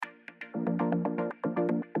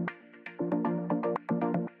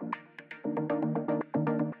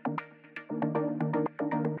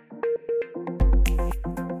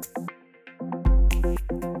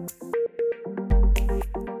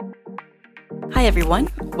Hi, everyone.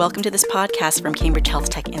 Welcome to this podcast from Cambridge Health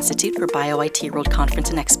Tech Institute for BioIT World Conference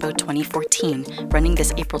and Expo 2014, running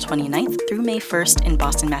this April 29th through May 1st in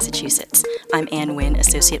Boston, Massachusetts. I'm An-Dinh Nguyen,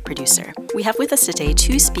 associate producer. We have with us today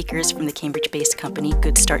two speakers from the Cambridge-based company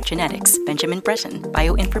Good Start Genetics, Benjamin Breton,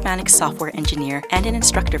 bioinformatics software engineer and an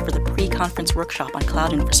instructor for the pre-conference workshop on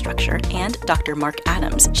cloud infrastructure, and Dr. Mark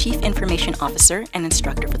Adams, chief information officer and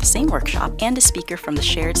instructor for the same workshop, and a speaker from the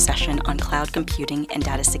shared session on cloud computing and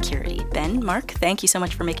data security. Ben, Mark, thank you so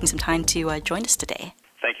much for making some time to join us today.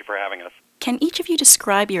 Thank you for having us. Can each of you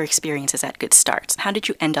describe your experiences at Good Start? How did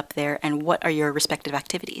you end up there, and what are your respective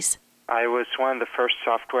activities? I was one of the first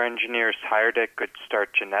software engineers hired at Good Start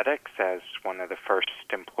Genetics as one of the first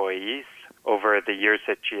employees. Over the years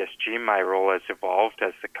at GSG, my role has evolved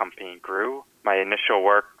as the company grew. My initial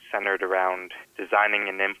work centered around designing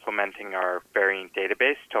and implementing our variant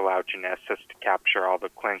database to allow geneticists to capture all the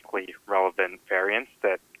clinically relevant variants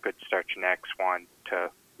that Good Start Genetics wanted to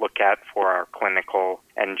look at for our clinical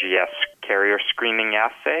NGS carrier screening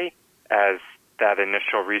assay. As that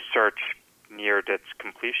initial research neared its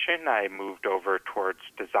completion, I moved over towards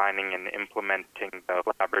designing and implementing the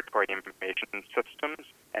laboratory information systems,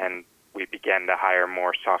 and we began to hire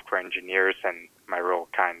more software engineers, and my role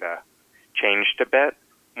kind of changed a bit.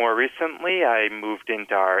 More recently, I moved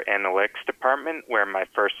into our analytics department, where my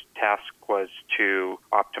first task was to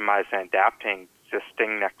optimize and adapt an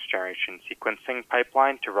existing next-generation sequencing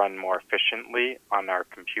pipeline to run more efficiently on our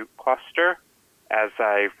compute cluster. As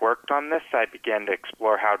I worked on this, I began to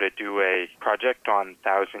explore how to do a project on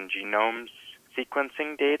 1,000 genomes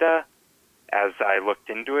sequencing data. As I looked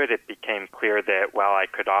into it, it became clear that while I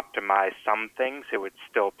could optimize some things, it would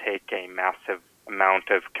still take a massive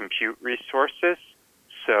amount of compute resources.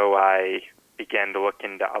 So I began to look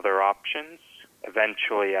into other options.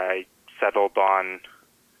 Eventually, I settled on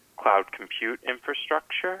cloud compute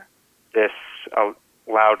infrastructure. This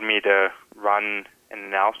allowed me to run an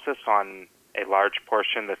analysis on a large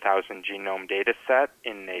portion of the 1,000 genome data set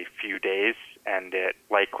in a few days, and it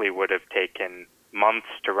likely would have taken months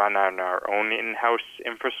to run on our own in-house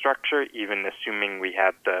infrastructure, even assuming we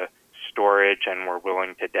had the storage and were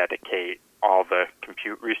willing to dedicate all the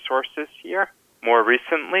compute resources here. More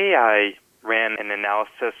recently, I ran an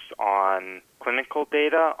analysis on clinical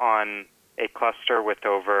data on a cluster with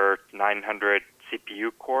over 900 CPU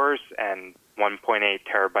cores and 1.8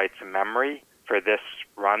 terabytes of memory. For this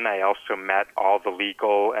run, I also met all the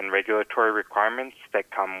legal and regulatory requirements that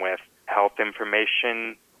come with health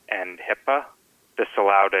information and HIPAA. This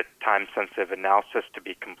allowed a time-sensitive analysis to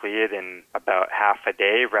be completed in about half a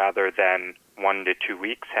day rather than 1 to 2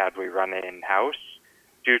 weeks had we run it in-house.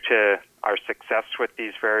 Due to our success with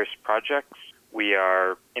these various projects, we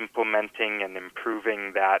are implementing and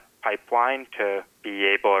improving that pipeline to be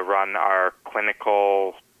able to run our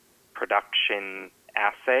clinical production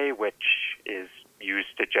assay, which is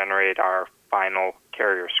used to generate our final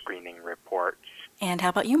carrier screening reports. And how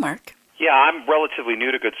about you, Mark? Yeah, I'm relatively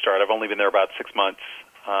new to Good Start. I've only been there about 6 months.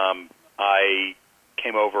 I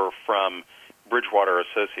came over from Bridgewater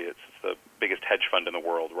Associates, it's the biggest hedge fund in the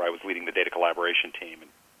world, where I was leading the data collaboration team and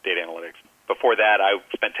data analytics. Before that, I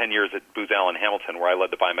spent 10 years at Booz Allen Hamilton, where I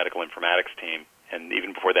led the biomedical informatics team. And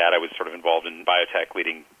even before that, I was sort of involved in biotech,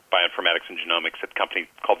 leading bioinformatics and genomics at a company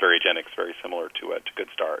called Verigenics, very similar to Good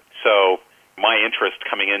Start. So my interest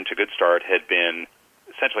coming into Good Start had been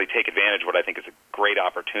essentially take advantage of what I think is a great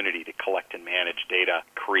opportunity to collect and manage data,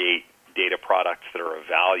 create data products that are of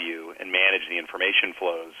value, and manage the information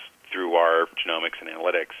flows through our genomics and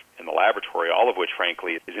analytics in the laboratory, all of which,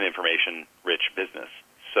 frankly, is an information-rich business.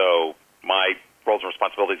 So my roles and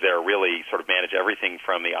responsibilities there are really sort of manage everything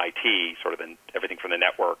from the IT, sort of everything from the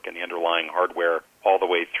network and the underlying hardware, all the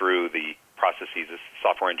way through the processes,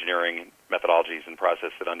 software engineering methodologies and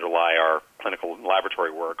process that underlie our clinical and laboratory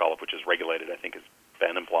work, all of which is regulated, I think, has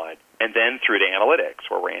been implied. And then through to analytics,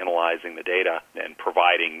 where we're analyzing the data and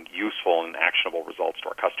providing useful and actionable results to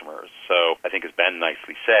our customers. So I think, as Ben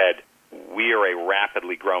nicely said, we are a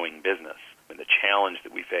rapidly growing business, and the challenge that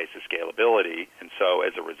we face is scalability. And so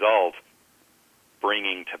as a result,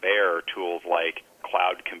 bringing to bear tools like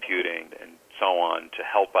cloud computing and so on to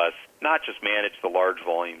help us not just manage the large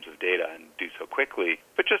volumes of data and do so quickly,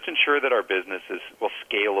 but just ensure that our businesses will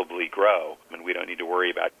scalably grow. I mean, we don't need to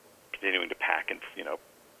worry about continuing to pack and,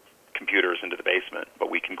 computers into the basement, but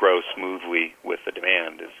we can grow smoothly with the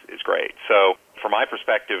demand is great. So from my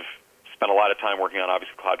perspective, spent a lot of time working on,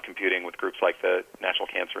 obviously, cloud computing with groups like the National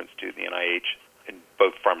Cancer Institute and the NIH, and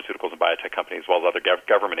both pharmaceuticals and biotech companies, as well as other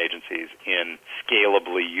government agencies, in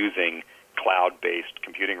scalably using cloud-based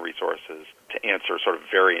computing resources to answer sort of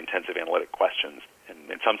very intensive analytic questions. And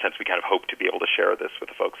in some sense, we kind of hope to be able to share this with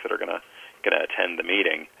the folks that are going to going to attend the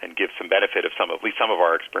meeting and give some benefit of at least some of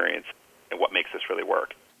our experience and what makes this really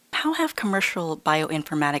work. How have commercial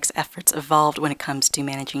bioinformatics efforts evolved when it comes to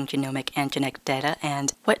managing genomic and genetic data,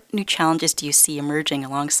 and what new challenges do you see emerging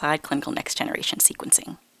alongside clinical next-generation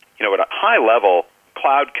sequencing? At a high level,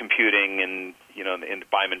 cloud computing and in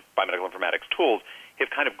biomedical informatics tools have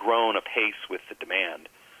kind of grown apace with the demand.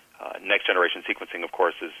 Next-generation sequencing, of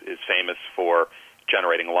course, is famous for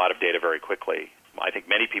generating a lot of data very quickly. I think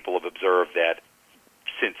many people have observed that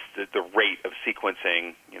since the rate of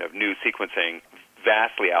sequencing, new sequencing,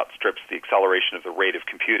 vastly outstrips the acceleration of the rate of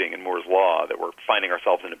computing in Moore's Law, that we're finding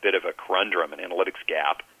ourselves in a bit of a conundrum, an analytics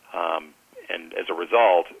gap. And as a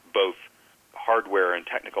result, both hardware and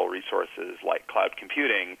technical resources like cloud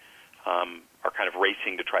computing are kind of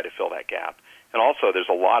racing to try to fill that gap. And also, there's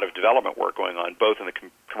a lot of development work going on, both in the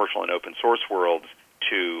commercial and open source worlds,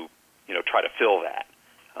 to try to fill that,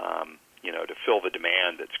 to fill the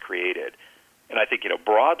demand that's created. And I think,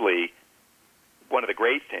 broadly, one of the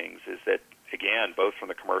great things is that, again, both from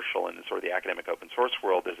the commercial and sort of the academic open source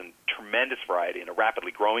world, there's a tremendous variety and a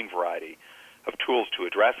rapidly growing variety of tools to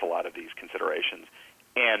address a lot of these considerations.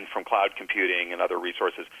 And from cloud computing and other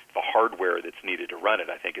resources, the hardware that's needed to run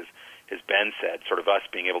it, I think, as Ben said, sort of us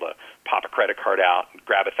being able to pop a credit card out and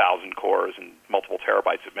grab 1,000 cores and multiple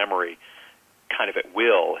terabytes of memory kind of at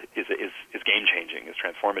will is game-changing, is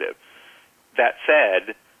transformative. That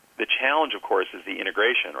said, the challenge, of course, is the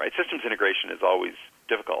integration, right? Systems integration is always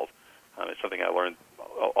difficult. It's something I learned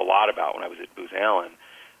a lot about when I was at Booz Allen.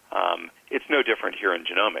 It's no different here in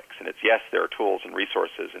genomics. And yes, there are tools and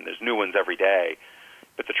resources, and there's new ones every day.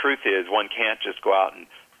 But the truth is, one can't just go out and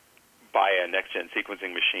buy a next-gen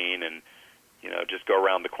sequencing machine and, just go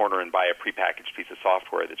around the corner and buy a prepackaged piece of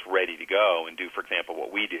software that's ready to go and do, for example,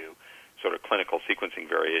 what we do, sort of clinical sequencing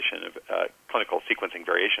variation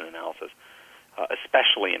analysis,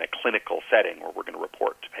 especially in a clinical setting where we're going to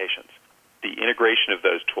report to patients. The integration of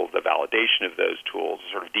those tools, the validation of those tools,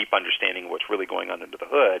 sort of deep understanding of what's really going on under the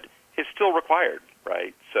hood is still required,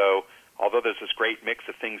 right? So although there's this great mix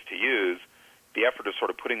of things to use, the effort of sort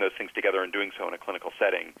of putting those things together and doing so in a clinical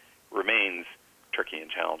setting remains tricky and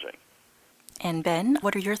challenging. And Ben,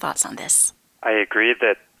 what are your thoughts on this? I agree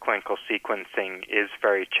that clinical sequencing is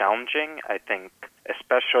very challenging. I think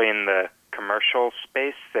especially in the commercial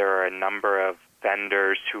space, there are a number of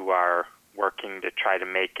vendors who are working to try to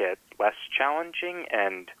make it less challenging,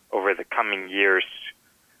 and over the coming years,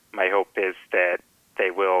 my hope is that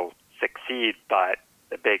they will succeed, but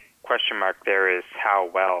the big question mark there is how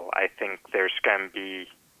well. I think there's going to be,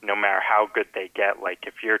 no matter how good they get, like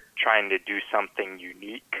if you're trying to do something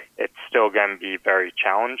unique, it's still going to be very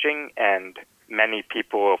challenging, and many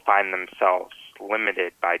people will find themselves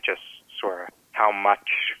limited by just sort of how much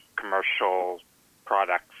commercial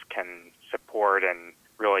products can support and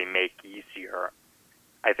really make easier.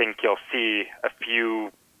 I think you'll see a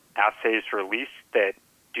few assays released that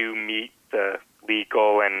do meet the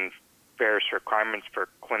legal and various requirements for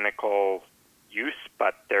clinical use,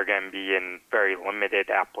 but they're going to be in very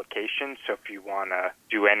limited applications. So if you want to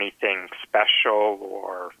do anything special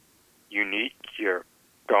or unique, you're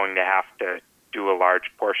going to have to do a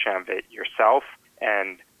large portion of it yourself.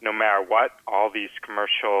 And no matter what, all these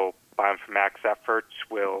commercial bioinformatics efforts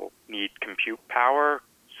will need compute power.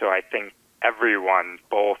 So I think everyone,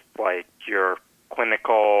 both like your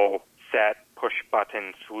clinical set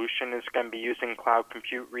push-button solution is going to be using cloud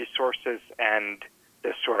compute resources, and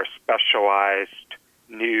the sort of specialized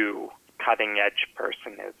new cutting-edge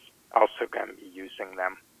person is also going to be using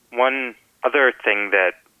them. One other thing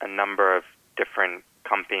that a number of different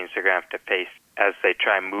companies are going to have to face as they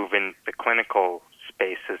try and move in the clinical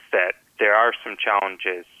space is that there are some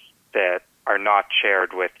challenges that are not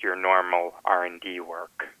shared with your normal R&D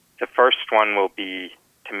work. The first one will be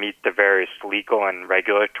to meet the various legal and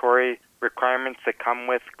regulatory requirements that come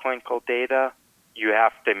with clinical data. You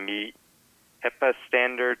have to meet HIPAA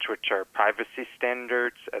standards, which are privacy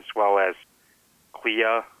standards, as well as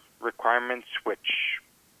CLIA requirements, which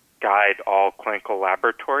guide all clinical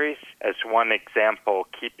laboratories. As one example,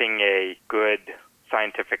 keeping a good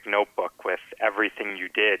scientific notebook with everything you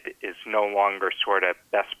did is no longer sort of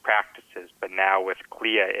best practices, but now with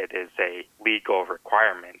CLIA it is a legal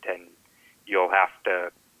requirement, and you'll have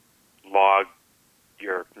to log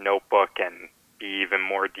your notebook and be even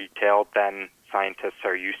more detailed than scientists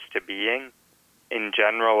are used to being. In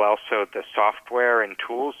general, also the software and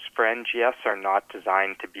tools for NGS are not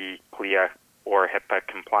designed to be CLIA or HIPAA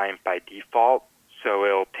compliant by default, so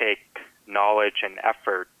it'll take knowledge and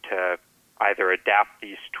effort to either adapt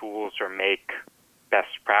these tools or make best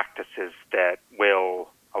practices that will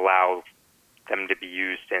allow them to be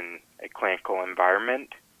used in a clinical environment.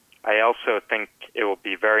 I also think it will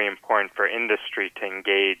be very important for industry to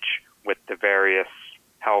engage with the various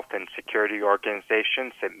health and security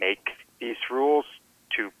organizations that make these rules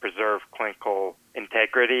to preserve clinical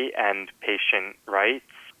integrity and patient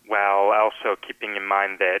rights, while also keeping in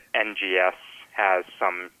mind that NGS has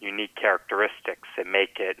some unique characteristics that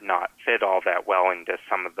make it not fit all that well into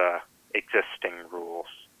some of the existing rules.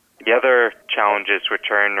 The other challenges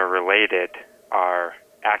which are interrelated are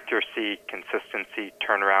accuracy, consistency,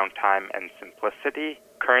 turnaround time, and simplicity.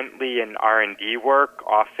 Currently in R&D work,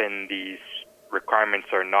 often these requirements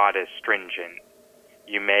are not as stringent.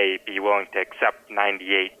 You may be willing to accept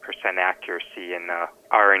 98% accuracy in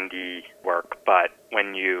R&D work, but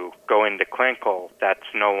when you go into clinical, that's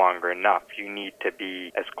no longer enough. You need to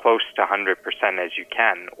be as close to 100% as you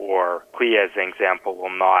can, or CLIA, as an example,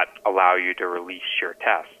 will not allow you to release your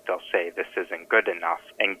test. They'll say this isn't good enough.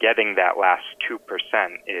 And getting that last 2%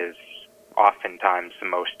 is oftentimes the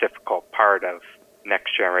most difficult part of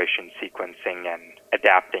next-generation sequencing and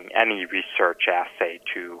adapting any research assay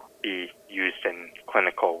to be used in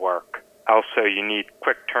clinical work. Also, you need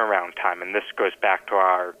quick turnaround time, and this goes back to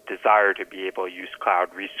our desire to be able to use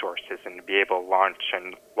cloud resources and to be able to launch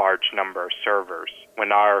a large number of servers.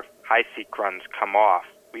 When our high-seq runs come off,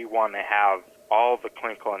 we want to have all the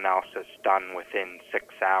clinical analysis done within 6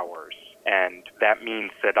 hours. And that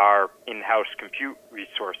means that our in-house compute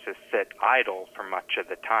resources sit idle for much of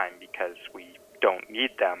the time because we don't need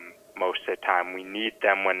them most of the time. We need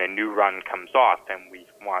them when a new run comes off, and we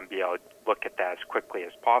want to be able to look at that as quickly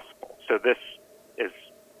as possible. So this is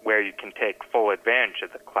where you can take full advantage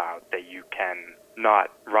of the cloud, that you can not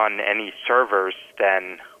run any servers,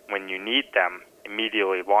 then when you need them,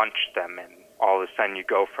 immediately launch them, and all of a sudden you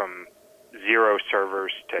go from 0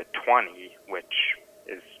 servers to 20, which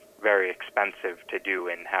is very expensive to do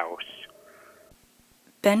in-house.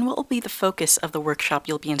 Ben, what will be the focus of the workshop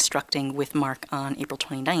you'll be instructing with Mark on April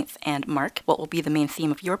 29th? And Mark, what will be the main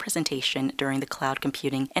theme of your presentation during the Cloud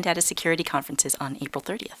Computing and Data Security Conferences on April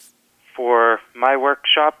 30th? For my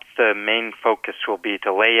workshop, the main focus will be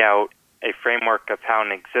to lay out a framework of how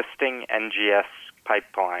an existing NGS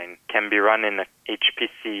pipeline can be run in an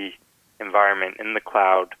HPC environment in the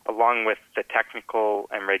cloud, along with the technical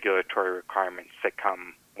and regulatory requirements that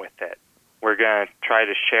come with it. We're going to try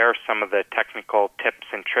to share some of the technical tips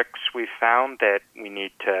and tricks we found that we need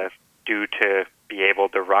to do to be able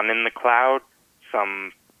to run in the cloud.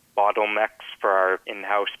 Some bottlenecks for our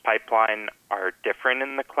in-house pipeline are different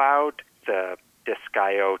in the cloud. The disk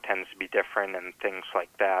I/O tends to be different and things like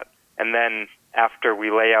that. And then after we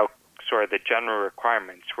lay out sort of the general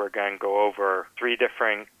requirements, we're going to go over 3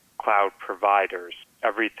 different cloud providers,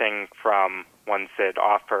 everything from ones that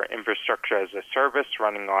offer infrastructure as a service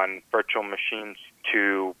running on virtual machines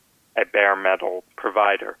to a bare metal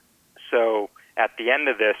provider. So at the end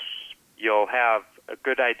of this, you'll have a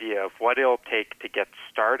good idea of what it'll take to get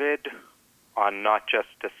started on not just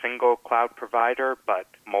a single cloud provider, but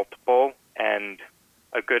multiple, and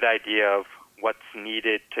a good idea of what's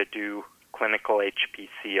needed to do clinical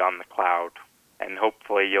HPC on the cloud. And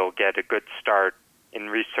hopefully you'll get a good start in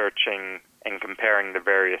researching and comparing the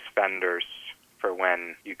various vendors for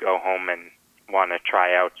when you go home and want to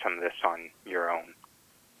try out some of this on your own.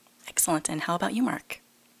 Excellent. And how about you, Mark?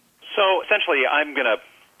 So essentially, I'm going to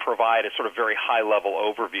provide a sort of very high-level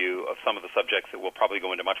overview of some of the subjects that we'll probably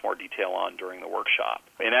go into much more detail on during the workshop.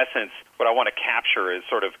 In essence, what I want to capture is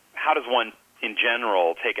sort of how does one, in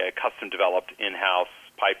general, take a custom-developed in-house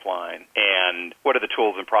pipeline, and what are the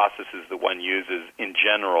tools and processes that one uses in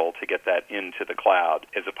general to get that into the cloud.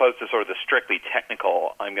 As opposed to sort of the strictly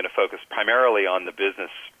technical, I'm going to focus primarily on the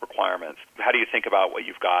business requirements. How do you think about what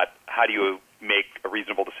you've got? How do you make a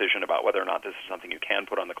reasonable decision about whether or not this is something you can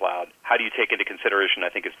put on the cloud? How do you take into consideration,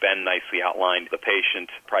 I think as Ben nicely outlined, the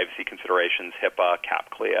patient privacy considerations, HIPAA,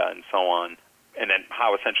 CAP-CLIA, and so on? And then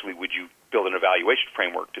how essentially would you build an evaluation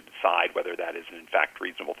framework to decide whether that is in fact a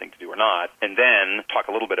reasonable thing to do or not, and then talk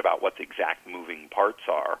a little bit about what the exact moving parts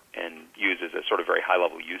are and use as a sort of very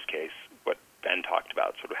high-level use case what Ben talked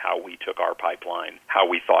about, sort of how we took our pipeline, how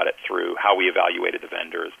we thought it through, how we evaluated the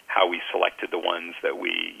vendors, how we selected the ones that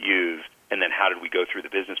we used, and then how did we go through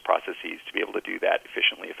the business processes to be able to do that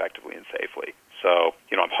efficiently, effectively, and safely. So,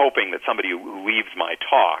 I'm hoping that somebody who leaves my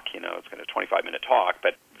talk, it's going to be a 25-minute talk,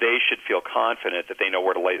 but they should feel confident that they know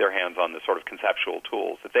where to lay their hands on the sort of conceptual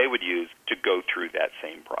tools that they would use to go through that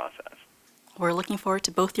same process. We're looking forward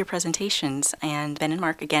to both your presentations. And Ben and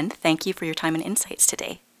Mark, again, thank you for your time and insights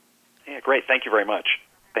today. Yeah, great. Thank you very much.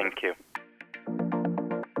 Thank you.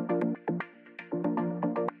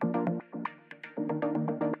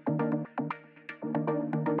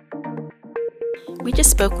 We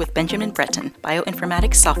just spoke with Benjamin Breton,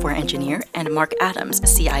 bioinformatics software engineer, and Mark Adams,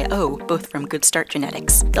 CIO, both from Good Start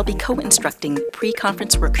Genetics. They'll be co-instructing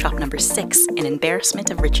pre-conference workshop number 6, An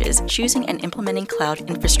Embarrassment of Riches, choosing and implementing cloud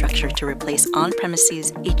infrastructure to replace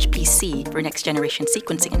on-premises HPC for next-generation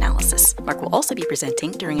sequencing analysis. Mark will also be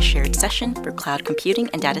presenting during a shared session for cloud computing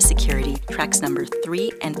and data security, tracks number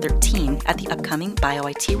 3 and 13 at the upcoming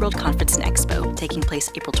BioIT World Conference and Expo, taking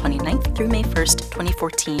place April 29th through May 1st,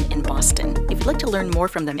 2014 in Boston. If you'd like to learn more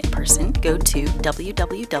from them in person, go to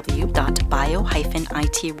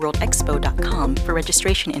www.bio-itworldexpo.com for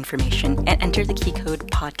registration information and enter the key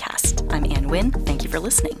code podcast. I'm An Nguyen. Thank you for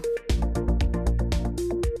listening.